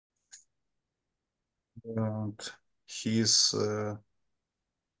And he's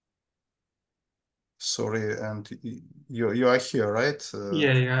sorry, and you are here, right?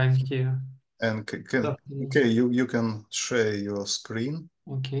 Yeah, I'm here. And Good can afternoon. okay, you can share your screen.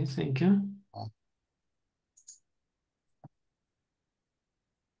 Okay, thank you.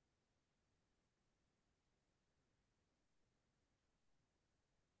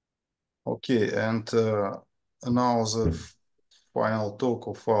 Okay, and now the final talk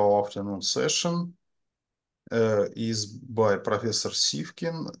of our afternoon session is by Professor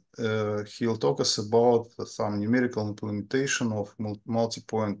Sivkin. He'll talk us about some numerical implementation of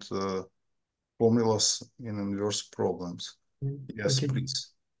multipoint formulas in inverse problems. Yes, Okay,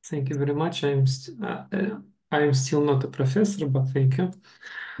 please. thank you very much. I'm still not a professor, but thank you.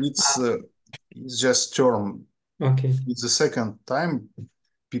 It's uh, it's just term. Okay. It's the second time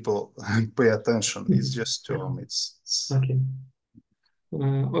people pay attention. It's just term. It's Okay.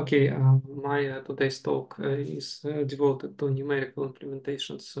 Okay. My today's talk is devoted to numerical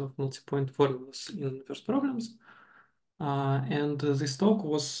implementations of multipoint formulas in inverse problems. And this talk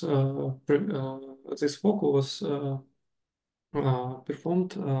was this work was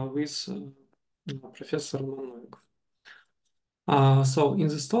performed with Professor Novikov. So in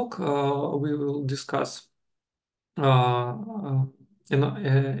this talk, we will discuss an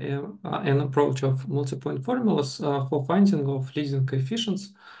approach of multipoint formulas for finding of leading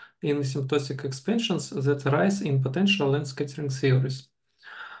coefficients in asymptotic expansions that arise in potential and scattering theories.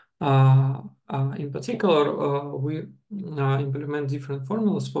 In particular, we implement different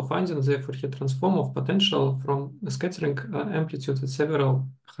formulas for finding the Fourier transform of potential from scattering amplitude at several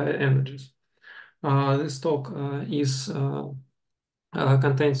high energies. This talk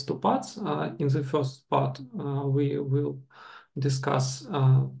contains two parts. In the first part, we will discuss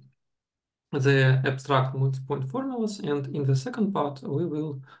the abstract multipoint formulas, and in the second part, we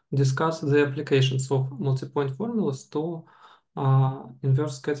will discuss the applications of multipoint formulas to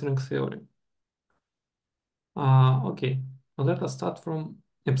inverse scattering theory. Okay, let us start from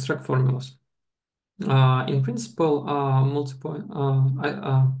abstract formulas. In principle,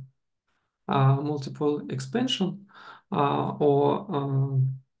 multiple expansion or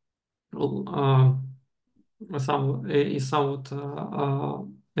is somewhat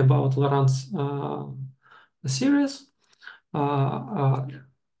about Lorentz series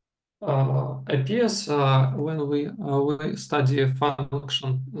appears when we study a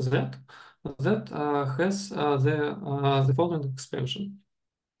function z that has the following expansion.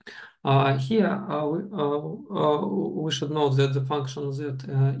 Here we should know that the function z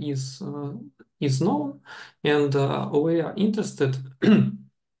is known, and we are interested in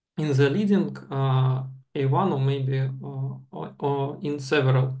the leading a1 or maybe or in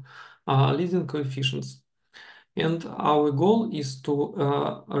several leading coefficients. And our goal is to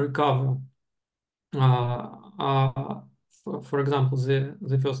recover, for example,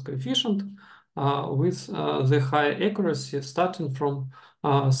 the first coefficient with the high accuracy starting from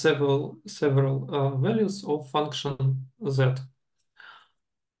several values of function z.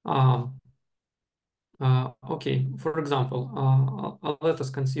 Okay, for example, let us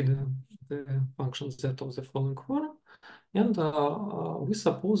consider the function z of the following form. And we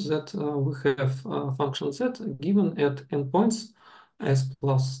suppose that we have function z given at endpoints s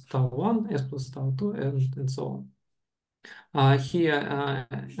plus tau 1, s plus tau 2, and so on. Here,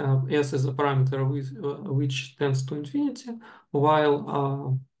 s is a parameter which tends to infinity,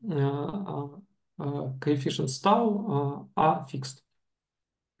 while coefficients tau are fixed.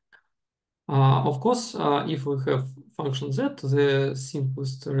 Of course, if we have function z, the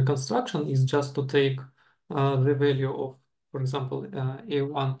simplest reconstruction is just to take the value of, for example,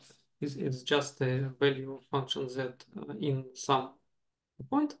 a1 is just the value of function z in some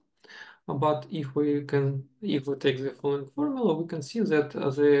point. But if we take the following formula, we can see that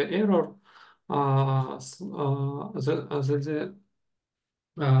the error,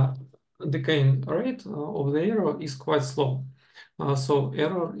 the decaying rate of the error is quite slow. So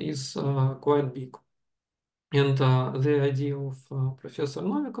error is quite big. And the idea of Professor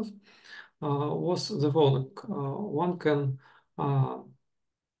Novikov was the following: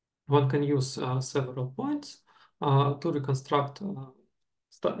 one can use several points to reconstruct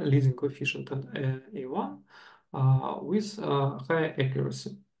leading coefficient and a1 with high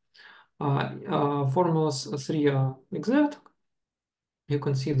accuracy. Formulas 3 are exact. You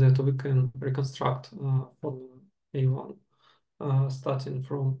can see that we can reconstruct formula a1 starting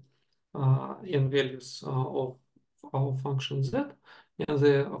from n values of our function z, and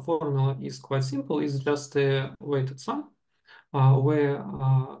the formula is quite simple. It's just a weighted sum where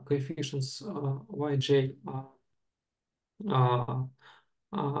coefficients yj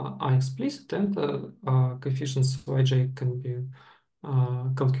are explicit, and coefficients Yj can be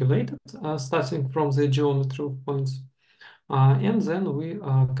calculated starting from the geometry of points. And then we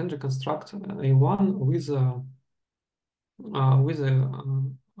can reconstruct A1 with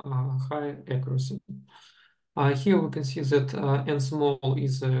high accuracy. Here we can see that n small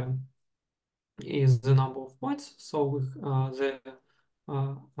is the number of points. So with the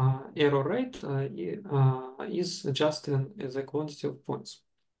error rate is just in the quantity of points.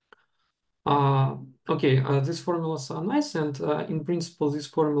 Okay, these formulas are nice, and in principle, these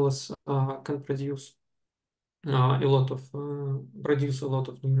formulas can produce a lot of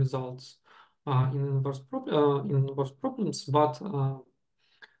new results in inverse problems, but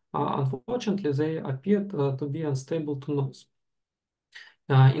unfortunately, they appear to be unstable to noise.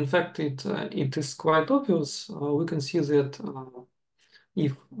 In fact, it is quite obvious. We can see that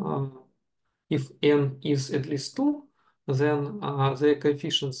if n is at least 2, then the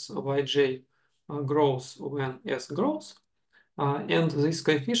coefficients of Yj grows when s grows, and these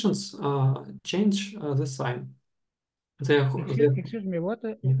coefficients change the sign. Excuse me, what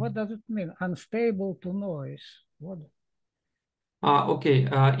does it mean? Unstable to noise? What? Okay,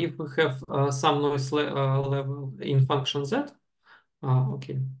 if we have some noise level in function z,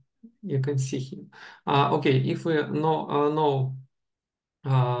 okay, you can see here. Okay, if we know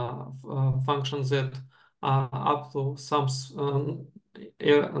function z up to some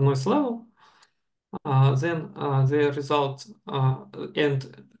noise level, then the result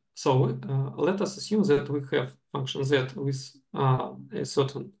and so let us assume that we have function z with a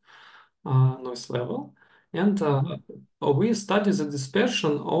certain noise level, and we study the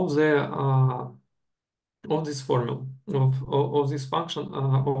dispersion of the of this formula of this function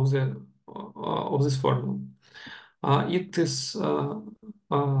of this formula. It is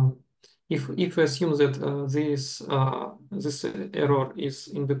if we assume that this error is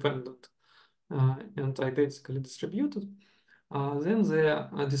independent and identically distributed, then the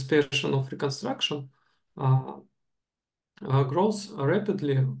dispersion of reconstruction grows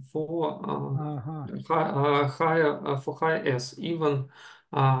rapidly for high s, even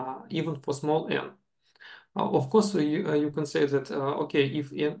for small n. Of course, you can say that okay,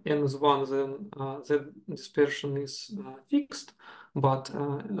 if n is 1, then the dispersion is fixed, but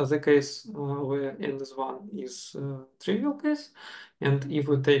the case where n is 1 is trivial case, and if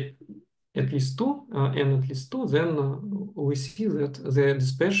we take at least 2, n at least 2, then we see that the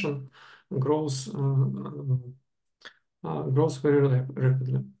dispersion grows very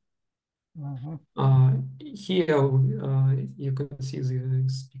rapidly. Here you can see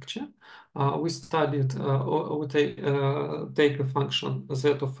this picture. We studied, we take a function z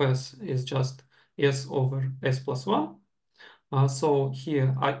of s is just s over s plus 1. So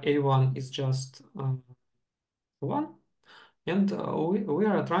here a1 is just 1. And we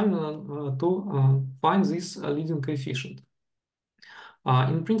are trying to find this leading coefficient.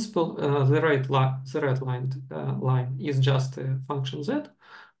 In principle, the right line is just a function z,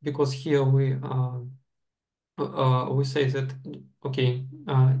 because here we say that okay,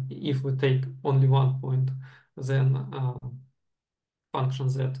 if we take only one point, then function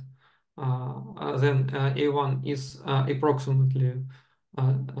z, then a1 is approximately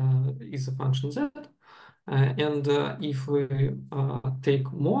is a function z, and if we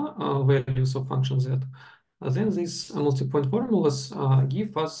take more values of function z, then these multipoint formulas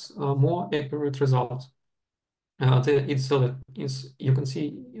give us more accurate results. You can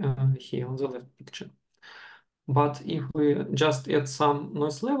see here on the left picture. But if we just add some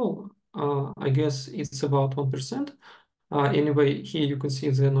noise level, I guess it's about 1%. Anyway, here you can see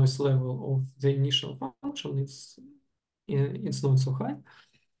the noise level of the initial function. It's not so high.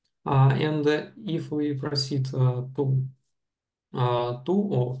 And if we proceed to 2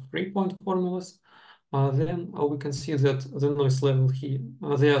 or 3-point formulas, then we can see that the noise level here,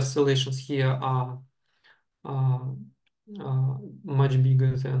 the oscillations here are much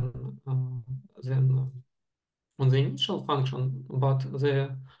bigger than on the initial function, but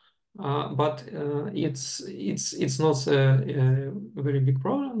it's not a very big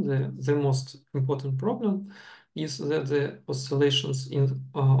problem. The most important problem is that the oscillations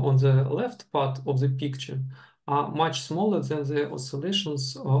on the left part of the picture are much smaller than the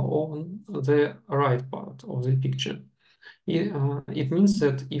oscillations on the right part of the picture. It means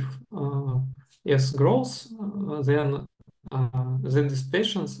that if s grows, then the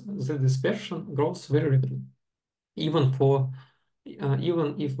dispersion grows very rapidly, even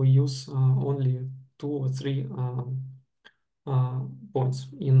if we use only 2 or 3 points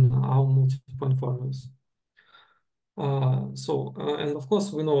in our multi-point formulas. And of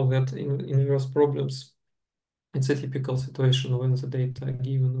course, we know that in inverse problems, it's a typical situation when the data are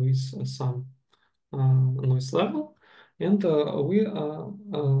given with some noise level, and we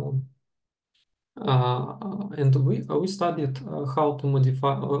studied how to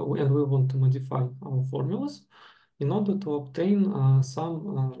modify, and we want to modify our formulas in order to obtain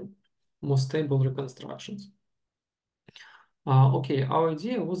some more stable reconstructions. Okay, our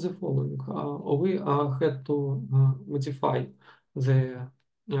idea was the following. We had to modify the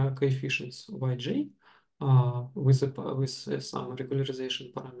coefficients yj with some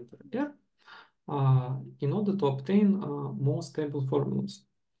regularization parameter r in order to obtain more stable formulas.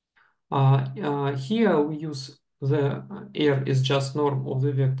 Here we use the r is just norm of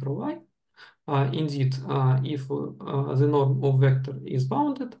the vector y. Indeed, if the norm of vector is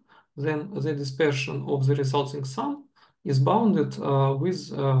bounded, then the dispersion of the resulting sum is bounded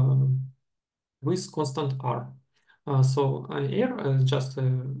with constant r. So r is just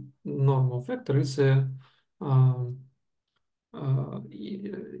a normal vector. It's a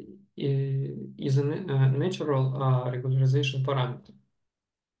is a natural regularization parameter,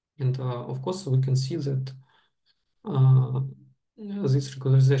 and of course we can see that this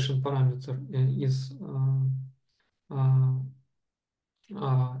regularization parameter is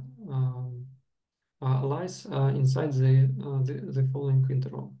lies inside the following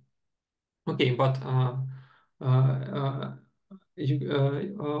interval. Okay, but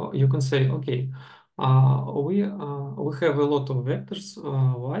you can say, okay, we have a lot of vectors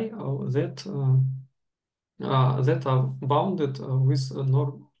y that are bounded with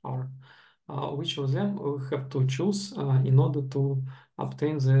norm r. Which of them we have to choose in order to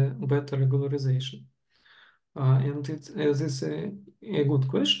obtain the better regularization? And this is a good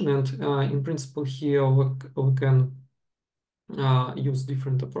question, and in principle here we can use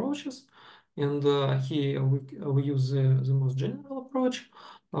different approaches, and here we use the most general approach,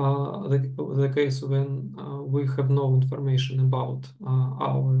 the case when we have no information about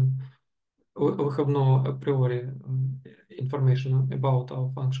we have no a priori information about our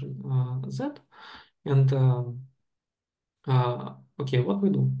function z, and okay, what we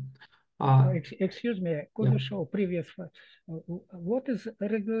do? Excuse me, could you show previous? What is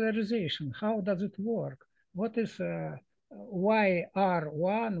regularization? How does it work? What is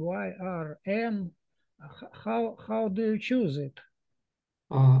YR1, YRN? How do you choose it?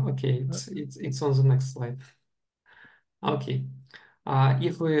 Okay, it's on the next slide. Okay,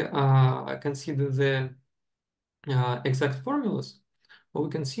 if we consider the exact formulas, we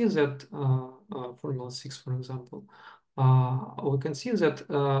can see that formula 6, for example, we can see that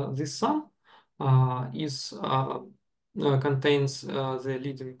this sum contains the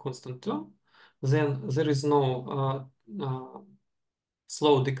leading constant term. Then there is no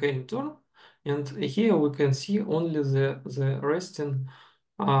slow decaying term, and here we can see only the resting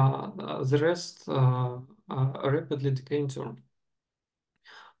rapidly decaying term.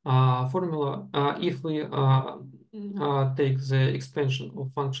 Formula, if we take the expansion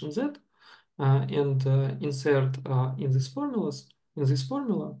of function z and insert in this formula,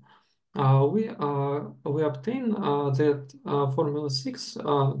 we obtain that formula 6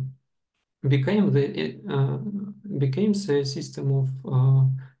 becomes a system of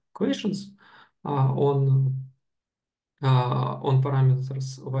equations on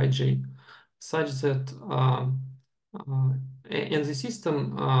parameters yj, such that and the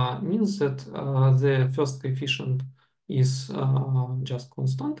system means that the first coefficient is just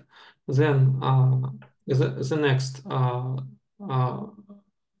constant. Then the next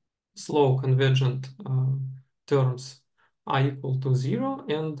slow convergent terms are equal to 0,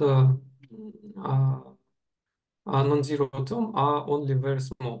 and non-zero terms are only very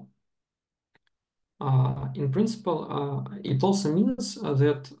small. In principle, it also means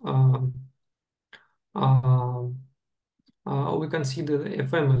that we consider a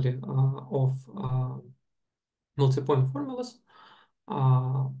family of multipoint formulas,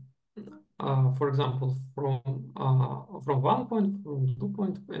 for example, from 1 point, from 2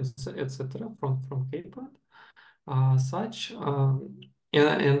 point, etc., from k point, such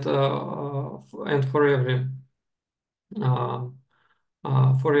and for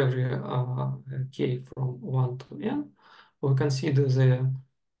every k from 1 to n, we consider the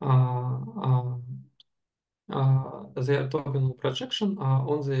orthogonal projection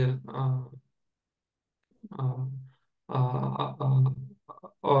on the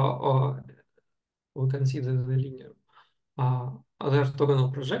we consider the linear the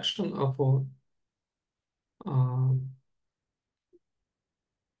orthogonal projection for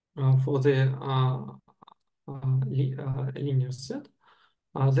the linear set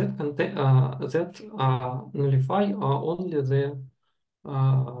that nullify only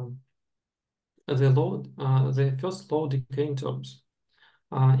the first low decaying terms,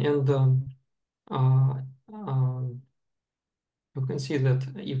 and you can see that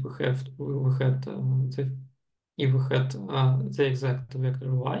if we had the exact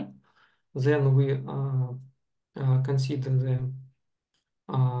vector y, then we consider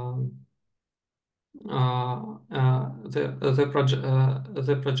the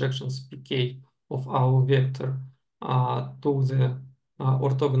projections pk of our vector to the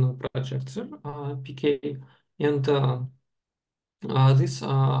orthogonal projector pk, and these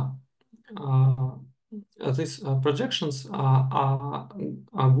projections are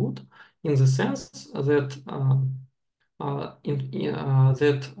good in the sense that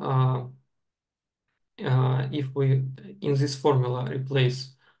if we in this formula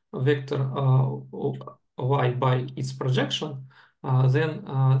replace vector y by its projection, then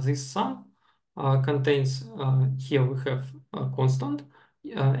this sum contains, here we have a constant,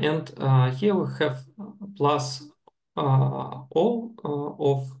 and here we have plus O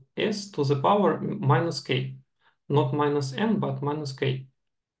of s to the power minus k, not minus n, but minus k.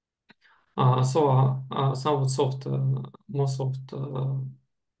 So somewhat soft, more soft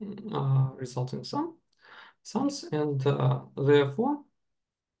resulting sums, and therefore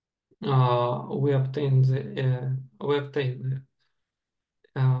we obtain the n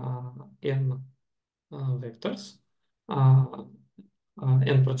vectors,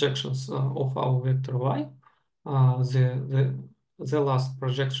 n projections of our vector y. The last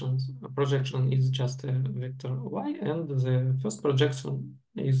projection is just a vector y, and the first projection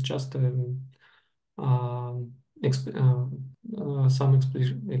is just some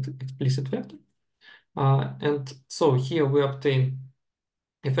explicit vector. And so here we obtain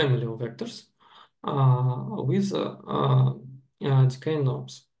a family of vectors with decaying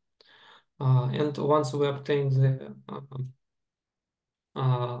norms. And once we obtain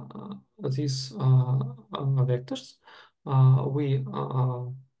these vectors, we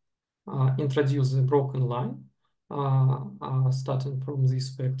introduce the broken line starting from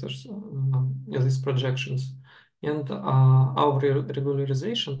these vectors, these projections. And our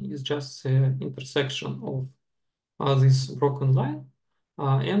regularization is just the intersection of this broken line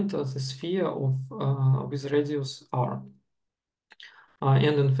and the sphere of with radius r. And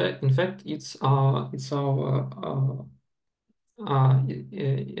in fact, it's our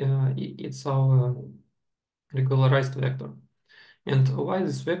regularized vector. And why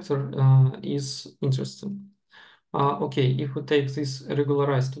this vector is interesting? Okay, if we take this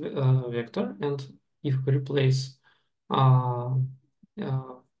regularized vector and if we replace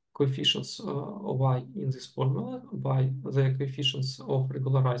coefficients of y in this formula by the coefficients of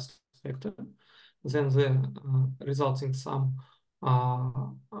regularized vector, then the resulting sum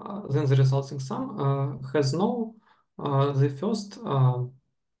has no the first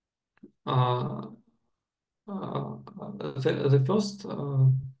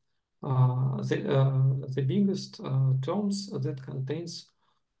the biggest terms that contains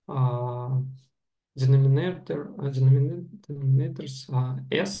denominators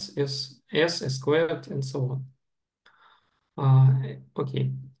s squared, and so on.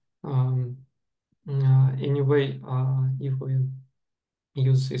 Okay. Anyway, if we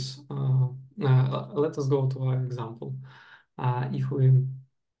use this, let us go to our example.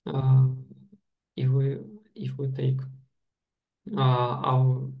 If we take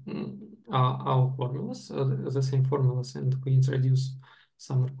our formulas, the same formulas, and we introduce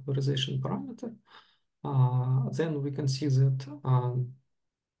some regularization parameter, then we can see that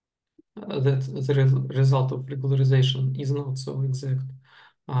the result of regularization is not so exact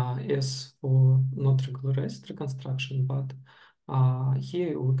as for not regularized reconstruction, but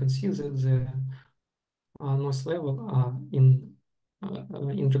here we can see that the noise level in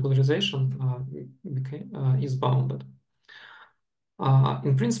regularization is bounded.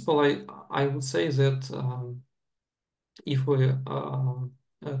 In principle, I would say that if we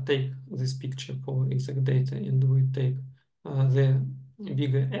take this picture for exact data and we take the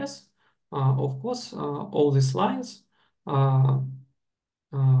bigger S, of course, all these lines,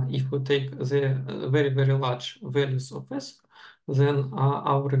 if we take the very, very large values of S, then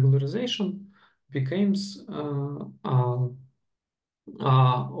our regularization becomes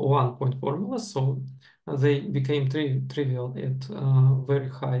one-point formula. So they became trivial at very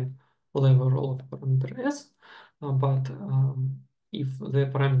high level of parameter S. But if the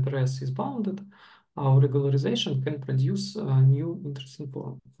parameter S is bounded, our regularization can produce new interesting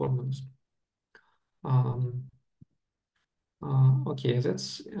formulas. Okay,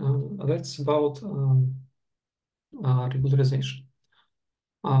 that's about regularization.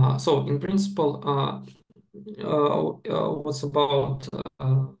 So in principle, what's about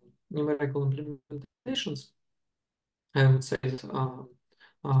numerical implementations, I would say that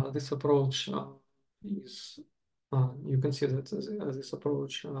this approach is, you can see that this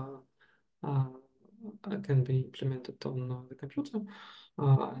approach can be implemented on the computer,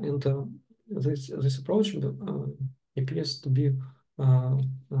 and this approach appears to be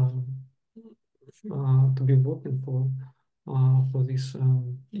working for these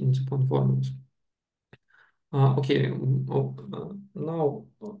multipoint formulas. Okay, now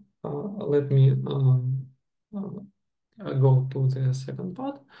let me go to the second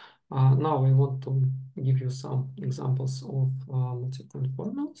part. Now I want to give you some examples of multipoint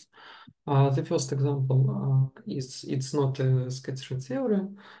formulas. The first example is, it's not a scattering theory,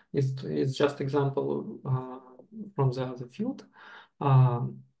 it's just example from the other field.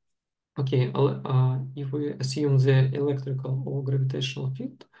 Okay, if we assume the electrical or gravitational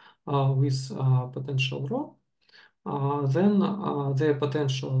field with potential rho, then the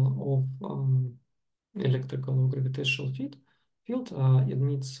potential of electrical or gravitational field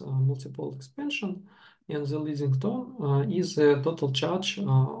admits multiple expansion, and the leading term is the total charge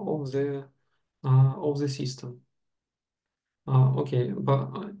of the system. Okay, but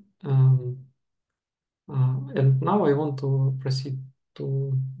and now I want to proceed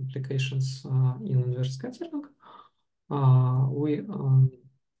to applications in inverse scattering.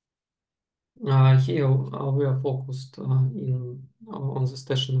 Here we are focused on the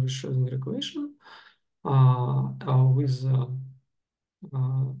stationary Schrödinger equation with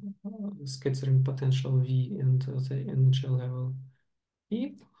scattering potential V and the energy level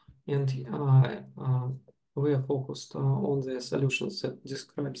E, and we are focused on the solutions that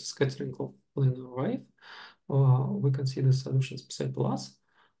describe the scattering of planar wave. We consider solutions psi plus,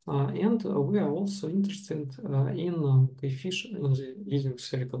 and we are also interested in coefficient in the leading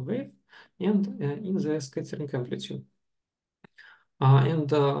spherical wave and in the scattering amplitude. And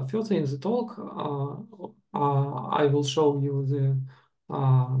further in the talk, I will show you the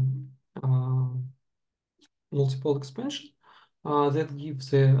multiple expansion that gives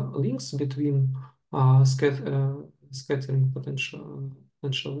the links between scattering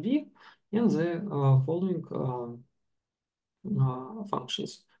potential V and the following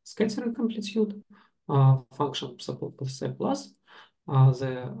functions: scattering amplitude, function psi plus,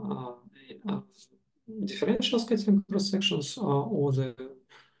 the differential scattering cross sections, or the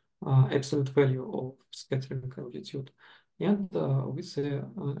absolute value of scattering amplitude, and with the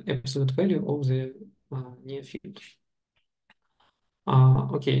absolute value of the near field.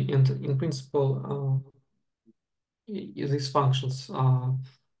 Okay, and in principle, these functions,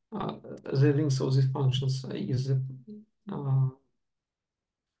 the links of these functions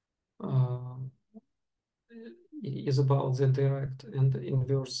is about the direct and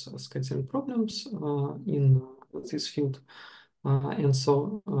inverse scattering problems in this field, and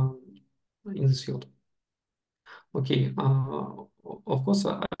so in this field. Okay, of course,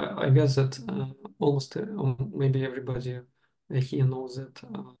 I guess that almost maybe everybody here knows that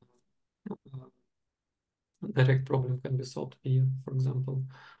direct problem can be solved via, for example,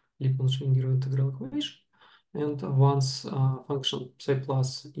 Lippmann-Schwinger integral equation. And once function psi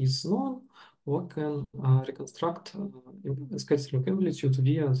plus is known, we can reconstruct scattering amplitude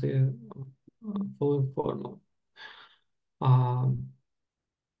via the following formula.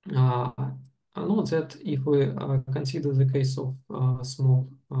 Note that if we consider the case of small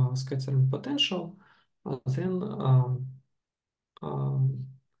scattering potential, then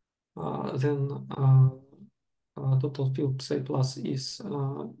total field psi plus is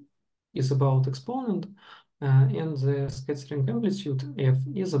about exponent, and the scattering amplitude f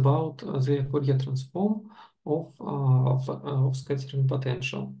is about the Fourier transform of scattering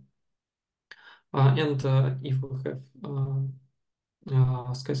potential. And if we have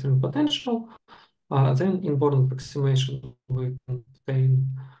scattering potential, then invariant approximation we can obtain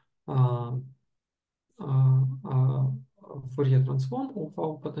Fourier transform of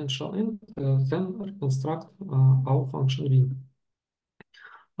our potential, and then reconstruct our function V.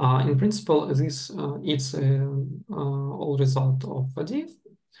 In principle, this it's all result of Faddeev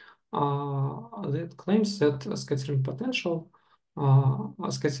that claims that a scattering potential,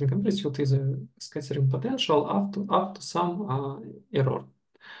 a scattering amplitude is a scattering potential up to some error.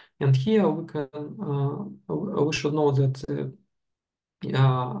 And here we should know that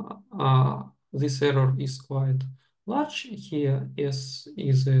this error is quite large. Here S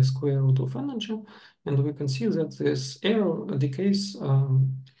is the square root of energy, and we can see that this error decays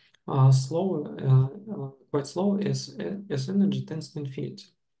quite slow as energy tends to infinity.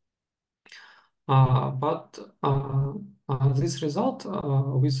 But this result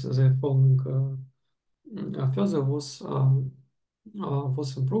with the following further was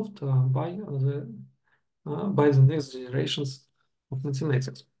was improved by the next generations of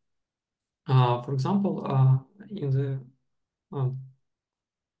mathematics. For example,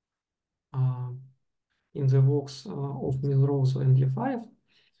 in the works of Milrose and Yevaev,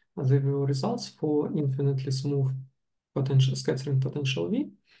 there were results for infinitely smooth scattering potential V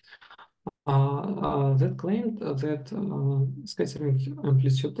that claimed that scattering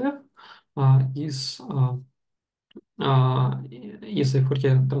amplitude F is a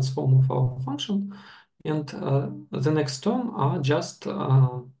Fourier transform of our function, and the next term are just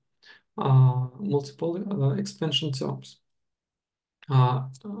multiple expansion terms.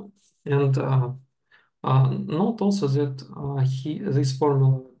 And note also that this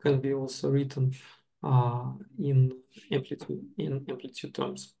formula can be also written in amplitude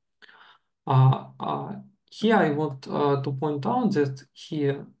terms. Here I want to point out that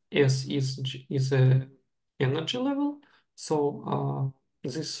here S is a energy level, so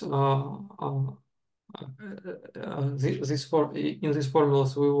in these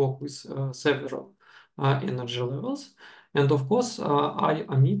formulas we work with several energy levels, and of course I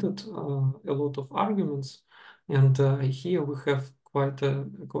omitted a lot of arguments, and here we have quite a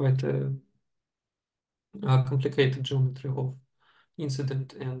complicated geometry of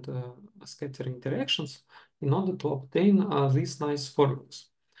incident and scattering directions in order to obtain these nice formulas.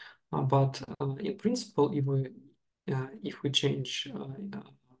 But in principle, if we change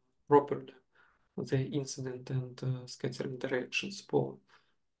properly the incident and scattering directions for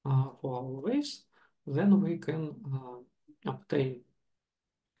our waves, then we can obtain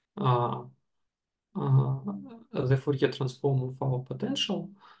the Fourier transform of our potential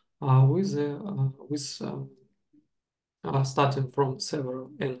with starting from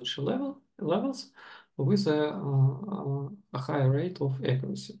several energy levels with a higher rate of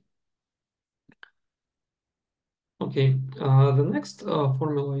accuracy. Okay, the next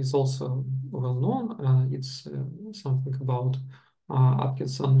formula is also well known. It's something about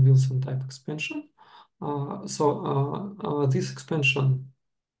Atkinson-Wilson type expansion. So this expansion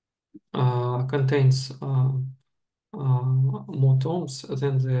contains more terms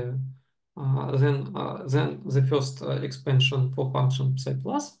than the first expansion for function psi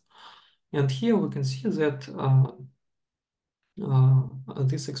plus. And here we can see that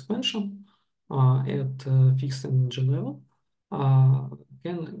this expansion at fixed energy level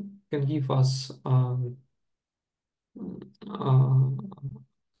can give us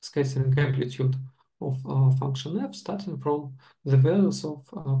scattering amplitude of function f starting from the values of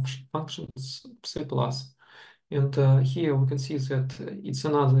functions psi plus. And here we can see that it's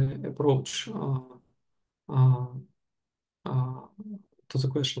another approach to the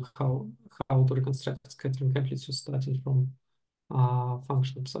question how to reconstruct scattering amplitude starting from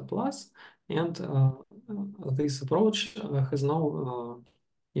function psi plus, and this approach has now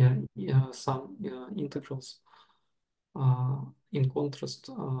some integrals in contrast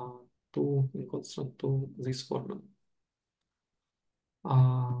to this formula.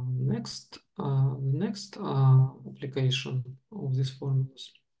 Next application of these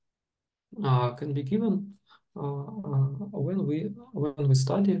formulas can be given when we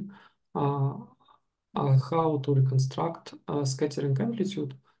study how to reconstruct scattering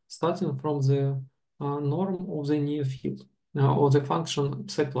amplitude starting from the norm of the near field or the function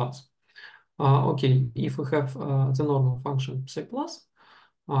psi plus. Okay, if we have the normal function psi plus,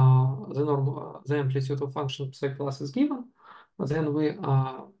 the amplitude of function psi plus is given, then we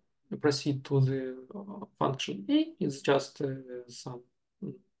proceed to the function A. It's just some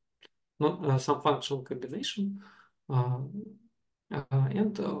functional combination, and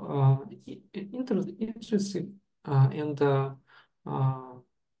interesting, and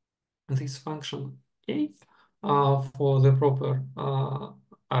this function A for the proper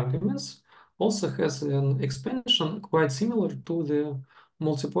arguments also has an expansion quite similar to the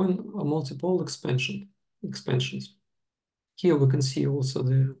multiple expansions. Here we can see also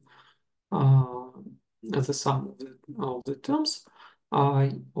the sum of the terms.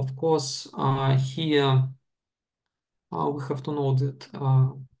 Of course, here we have to know that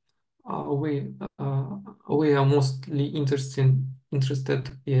we are mostly interested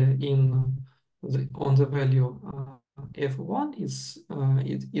on the value f1.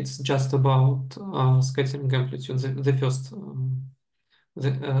 It's just about scattering amplitude,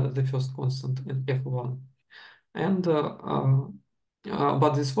 the first constant in f1, and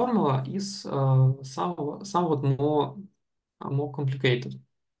but this formula is somewhat more complicated.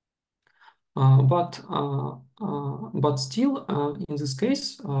 But still, in this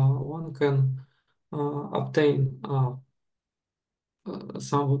case, one can obtain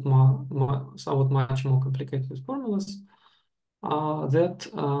somewhat much more complicated formulas that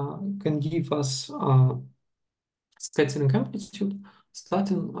can give us scattering amplitude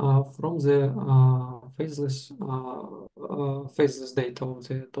starting from the phaseless data of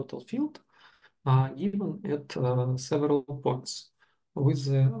the total field given at several points with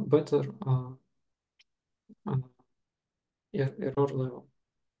a better error level.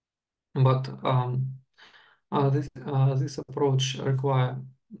 But this approach requires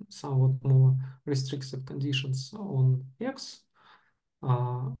somewhat more restrictive conditions on X.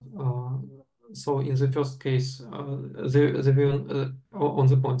 So in the first case, there were on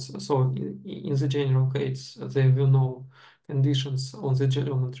the points. So in the general case, there were no conditions on the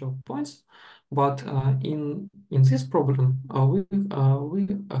geometry of points. But in this problem, we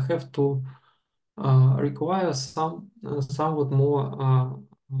have to require somewhat more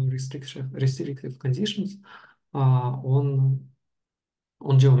restrictive conditions on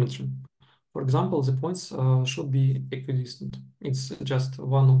geometry. For example, the points should be equidistant. It's just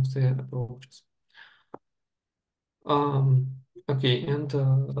one of the approaches. Okay, and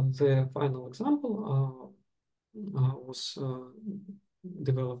the final example was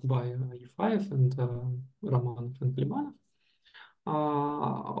developed by U5 and Romanov and Klimanov.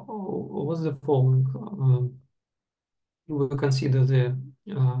 Was the following. We consider the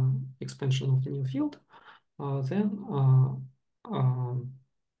expansion of the new field, then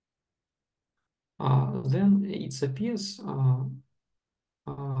it appears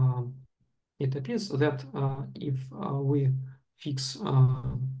that if we fix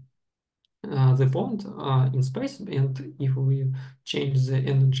the point in space, and if we change the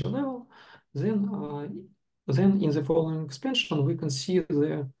energy level, then in the following expansion we can see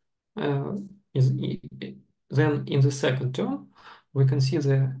then in the second term we can see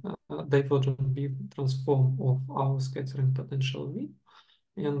the divergent beam transform of our scattering potential V,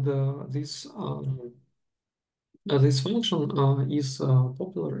 and this function is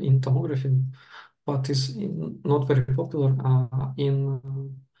popular in tomography, but is not very popular in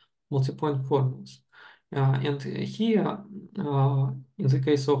multipoint formulas. And here, in the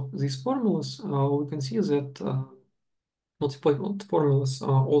case of these formulas, we can see that multipoint formulas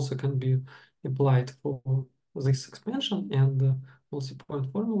also can be applied for this expansion, and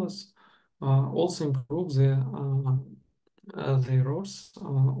multipoint formulas also improve the errors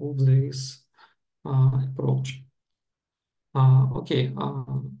of this approach. Okay,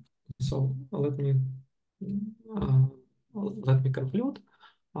 so let me conclude.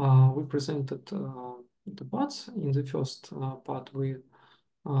 We presented the parts. In the first part, we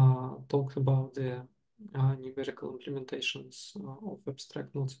talked about the numerical implementations of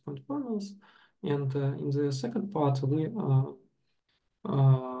abstract multipoint formulas, and in the second part, we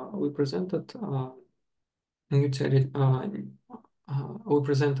presented new theory. We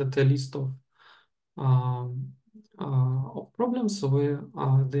presented a list of problems where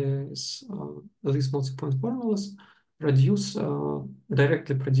these multipoint formulas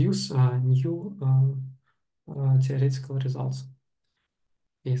directly produce new theoretical results.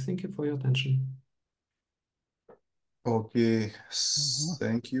 Okay, thank you for your attention. Okay,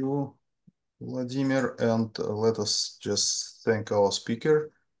 thank you, Vladimir, and let us just thank our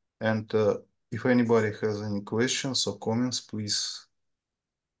speaker. And if anybody has any questions or comments, please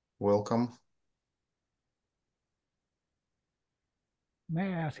welcome.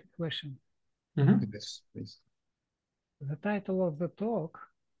 May I ask a question? Yes, please. The title of the talk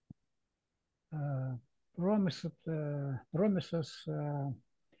promises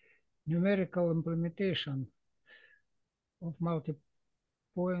numerical implementation of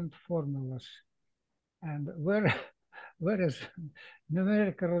multipoint formulas, and whereas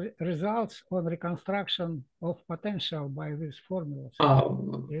numerical results on reconstruction of potential by these formulas.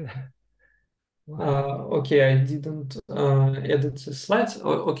 Okay, I didn't edit the slides.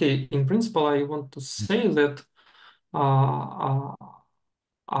 Okay, in principle, I want to say that I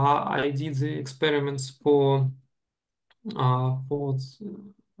did the experiments for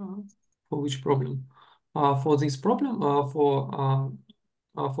which problem? For this problem, for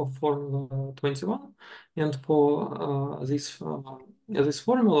formula 21, and for this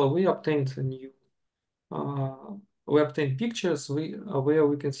formula, we obtained a new. We obtained pictures where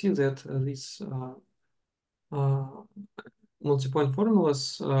we can see that these multipoint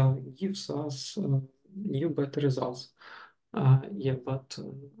formulas gives us new better results. Yeah, but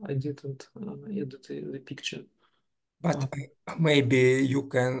I didn't edit the picture. But maybe you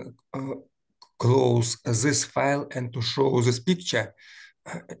can close this file and to show this picture,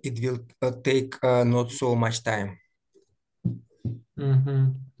 it will take not so much time.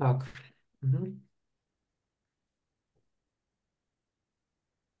 Так.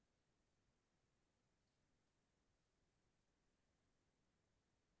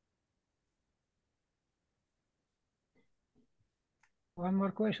 One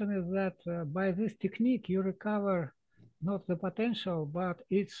more question is that by this technique you recover not the potential but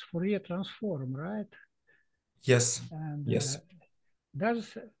its Fourier transform, right? Yes. And Yes.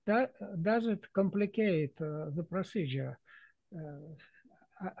 does it complicate the procedure?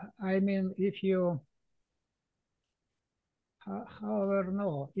 I mean, if you, however,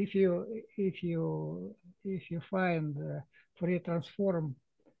 no, if you find Fourier transform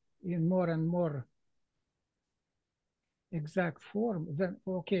in more and more exact form, then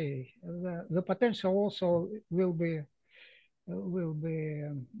okay, the potential also will be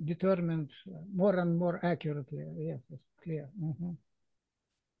determined more and more accurately. Yes, it's clear. Mm-hmm.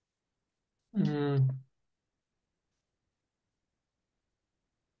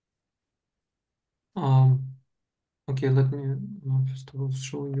 Okay, let me first of all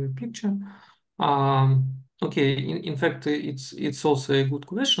show you a picture. Okay, in fact, it's also a good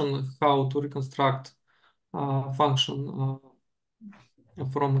question how to reconstruct function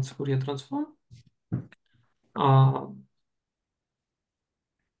from its Fourier transform.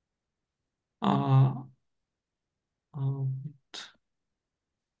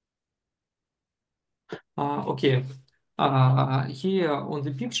 Okay, here on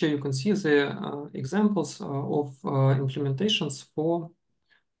the picture you can see the examples of implementations for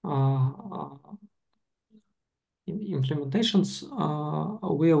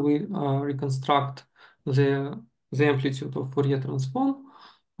where we reconstruct the amplitude of Fourier transform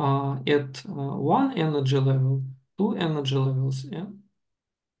at one energy level, two energy levels,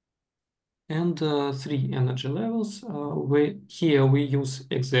 and three energy levels. Here we use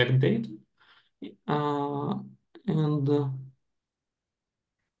exact data, and the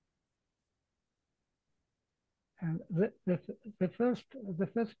first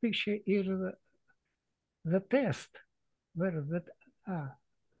picture is the test. Where is that?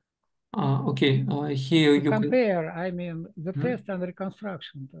 Okay, here you compare. I mean, the test and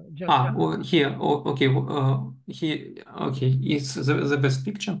reconstruction. Just here. Okay, here. Okay, it's the best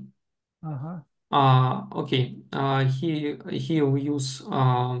picture. Okay. Here we use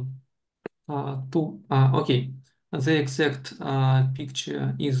two. Okay, the exact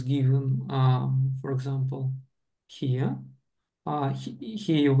picture is given. For example, here.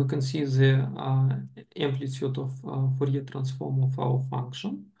 Here we can see the amplitude of Fourier transform of our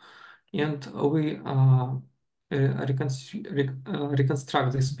function, and we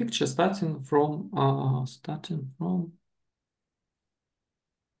reconstruct this picture starting from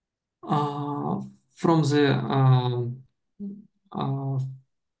the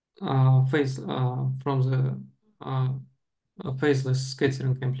phaseless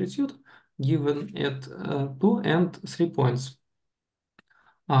scattering amplitude given at 2 and 3 points.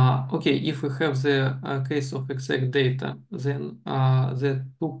 Okay, if we have the case of exact data, then the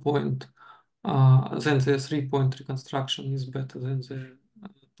 2-point, then the 3-point reconstruction is better than the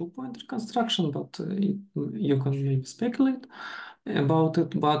 2-point reconstruction, but you can maybe speculate about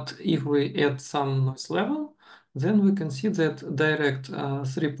it. But if we add some noise level, then we can see that direct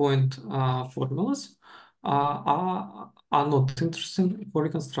 3-point formulas are not interesting for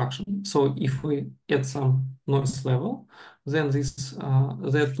reconstruction. So if we add some noise level, then this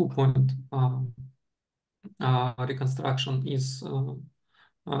the 2-point reconstruction is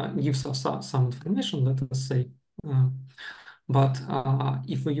gives us some information, let us say. But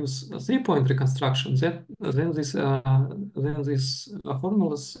if we use a 3-point reconstruction, then these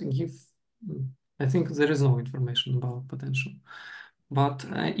formulas give. I think there is no information about potential. But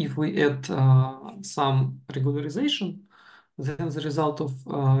if we add some regularization, then the result of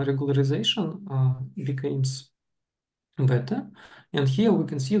regularization becomes better. And here we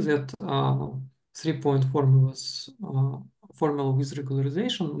can see that 3-point formulas, formula with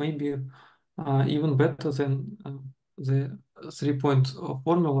regularization may be even better than the 3-point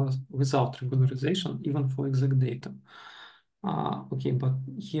formula without regularization, even for exact data. Okay, but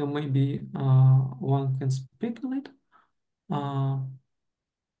here maybe one can speculate.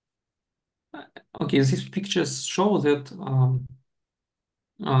 Okay, these pictures show that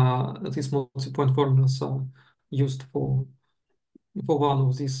these multi-point formulas are used for one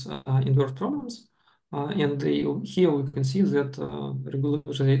of these inverse problems. And here we can see that our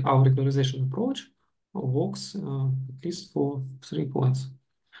regularization approach works at least for 3 points.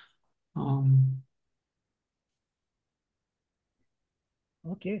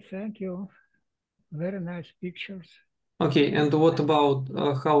 Okay, thank you. Very nice pictures. Okay, and what about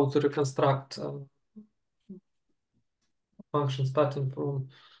how to reconstruct function starting from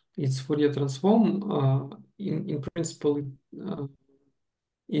its Fourier transform? In principle,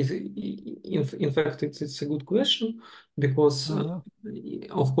 in fact, it's a good question, because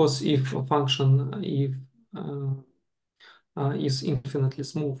of course, if a function is infinitely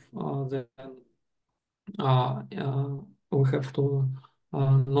smooth, then we have to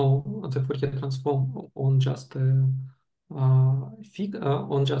know the Fourier transform on just a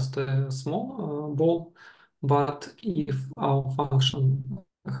on just a small ball. But if our function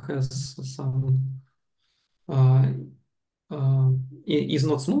has some is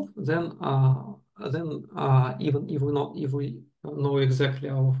not smooth, then even if we know exactly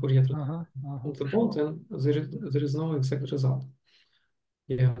our Fourier transform on the ball, then there is no exact result.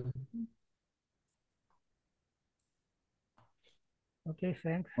 Yeah. Okay,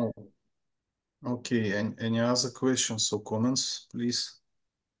 thanks. Oh. Okay, and any other questions or comments, please?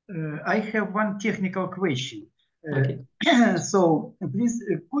 I have one technical question. Okay. So please,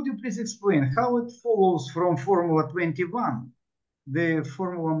 could you please explain how it follows from formula 21? The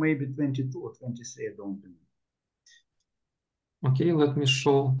formula may be 22 or 23, I don't know. Okay, let me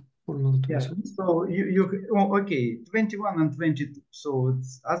show formula 21. Yeah, so okay, 21 and 22. So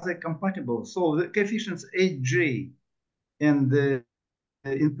it's are they compatible? So the coefficients HJ and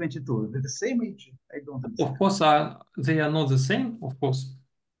in 22, they're the same HJ? I don't understand. Of course, they are not the same, of course.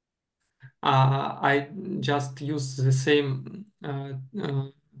 I just use the same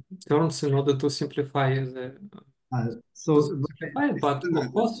terms in order to simplify but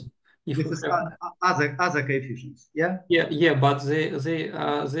of course, if this we is have other coefficients, yeah? yeah, but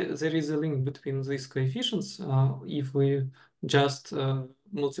there is a link between these coefficients. If we just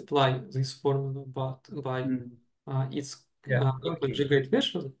multiply this formula by its conjugate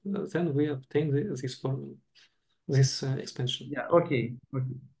version, then we obtain this formula, this expansion. Yeah, okay.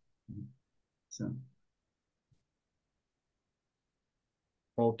 So.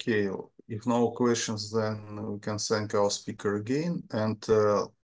 Okay, if no questions, then we can thank our speaker again. And